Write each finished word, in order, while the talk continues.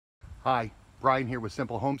Hi, Brian here with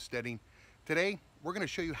Simple Homesteading. Today, we're going to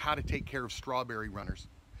show you how to take care of strawberry runners.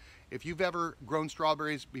 If you've ever grown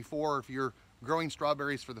strawberries before, or if you're growing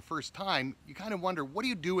strawberries for the first time, you kind of wonder, what do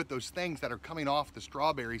you do with those things that are coming off the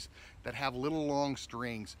strawberries that have little long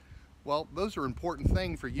strings? Well, those are important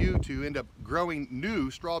things for you to end up growing new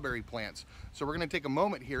strawberry plants. So we're going to take a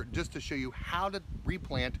moment here just to show you how to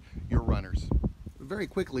replant your runners. Very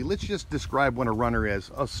quickly, let's just describe what a runner is.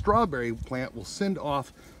 A strawberry plant will send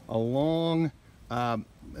off a long,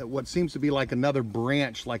 what seems to be like another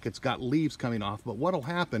branch, like it's got leaves coming off, but what'll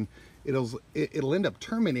happen, it'll end up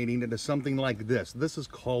terminating into something like this. This is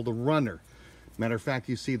called a runner. Matter of fact,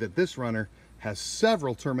 you see that this runner has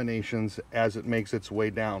several terminations as it makes its way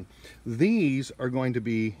down. These are going to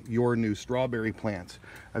be your new strawberry plants.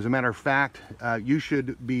 As a matter of fact, you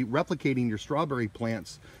should be replicating your strawberry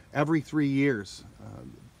plants every 3 years.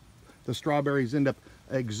 The strawberries end up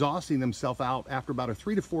exhausting themselves out after about a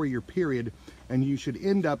 3 to 4 year period, and you should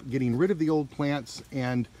end up getting rid of the old plants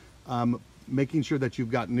and making sure that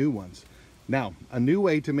you've got new ones. Now, a new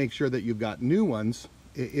way to make sure that you've got new ones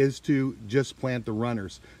is to just plant the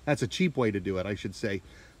runners. That's a cheap way to do it, I should say.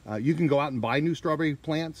 You can go out and buy new strawberry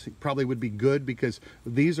plants. It probably would be good because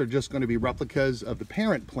these are just going to be replicas of the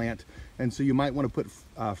parent plant, and so you might want to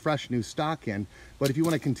put fresh new stock in. But if you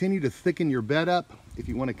want to continue to thicken your bed up, if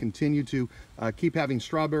you want to continue to keep having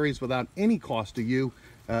strawberries without any cost to you,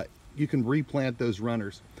 you can replant those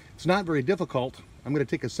runners. It's not very difficult. I'm going to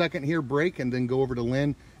take a second here, break, and then go over to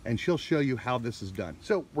Lynn, and she'll show you how this is done.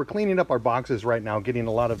 So we're cleaning up our boxes right now, getting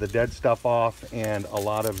a lot of the dead stuff off and a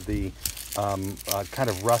lot of the kind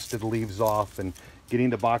of rusted leaves off, and getting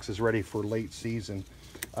the boxes ready for late season.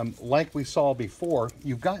 Like we saw before,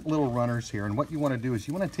 you've got little runners here, and what you want to do is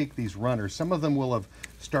you want to take these runners. Some of them will have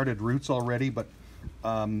started roots already, but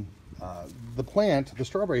the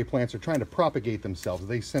strawberry plants are trying to propagate themselves.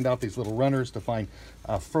 They send out these little runners to find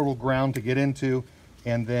fertile ground to get into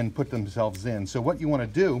and then put themselves in. So what you want to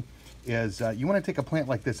do is you want to take a plant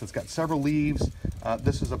like this that's got several leaves.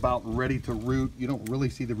 This is about ready to root. You don't really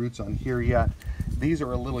see the roots on here yet. These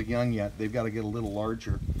are a little young yet. They've got to get a little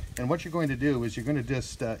larger. And what you're going to do is you're going to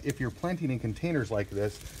just, if you're planting in containers like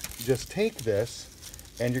this, just take this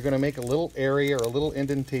and you're going to make a little area or a little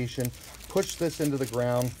indentation, push this into the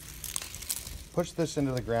ground,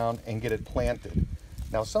 and get it planted.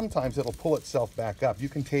 Now sometimes it'll pull itself back up. You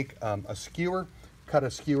can take a skewer, cut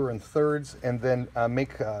a skewer in thirds, and then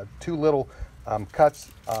make two little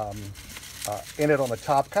cuts in it on the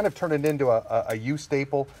top, kind of turn it into a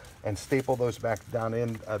U-staple and staple those back down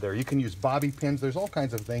in there. You can use bobby pins. There's all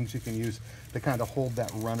kinds of things you can use to kind of hold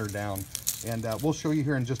that runner down. And we'll show you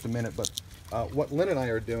here in just a minute, but what Lynn and I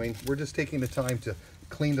are doing, we're just taking the time to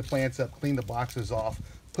clean the plants up, clean the boxes off,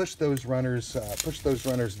 push those runners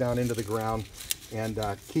down into the ground, and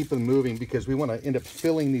keep them moving, because we want to end up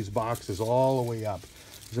filling these boxes all the way up.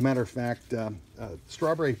 As a matter of fact,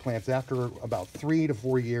 strawberry plants, after about 3 to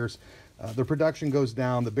 4 years, their production goes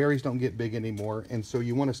down, the berries don't get big anymore, and so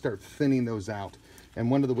you want to start thinning those out.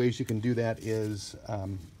 And one of the ways you can do that is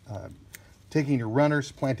taking your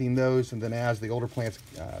runners, planting those, and then as the older plants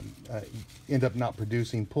end up not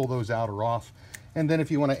producing, pull those out or off. And then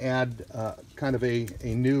if you want to add kind of a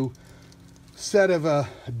new set of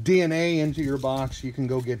DNA into your box, you can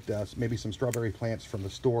go get maybe some strawberry plants from the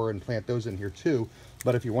store and plant those in here too.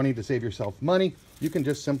 But if you're wanting to save yourself money, you can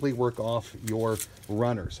just simply work off your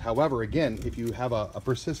runners. However, again, if you have a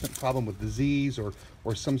persistent problem with disease or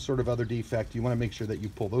some sort of other defect, you want to make sure that you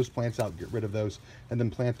pull those plants out, get rid of those, and then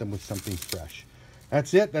plant them with something fresh.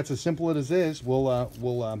 That's it. That's as simple as it is.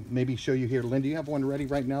 We'll maybe show you here. Lynn, do you have one ready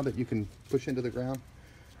right now that you can push into the ground?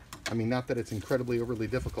 I mean, not that it's incredibly overly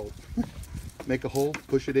difficult. Make a hole,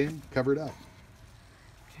 push it in, cover it up.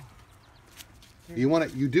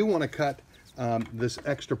 You do want to cut this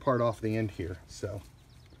extra part off the end here. So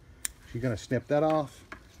you're going to snip that off.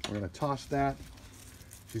 We're going to toss that.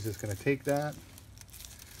 She's just going to take that,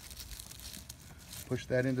 push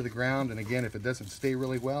that into the ground, and again, if it doesn't stay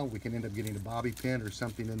really well, we can end up getting a bobby pin or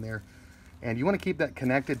something in there. And you want to keep that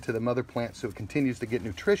connected to the mother plant so it continues to get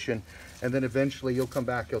nutrition, and then eventually you'll come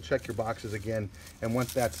back, you'll check your boxes again, and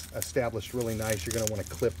once that's established really nice, you're going to want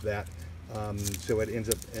to clip that so it ends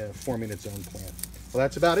up forming its own plant. Well,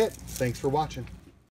 that's about it. Thanks for watching.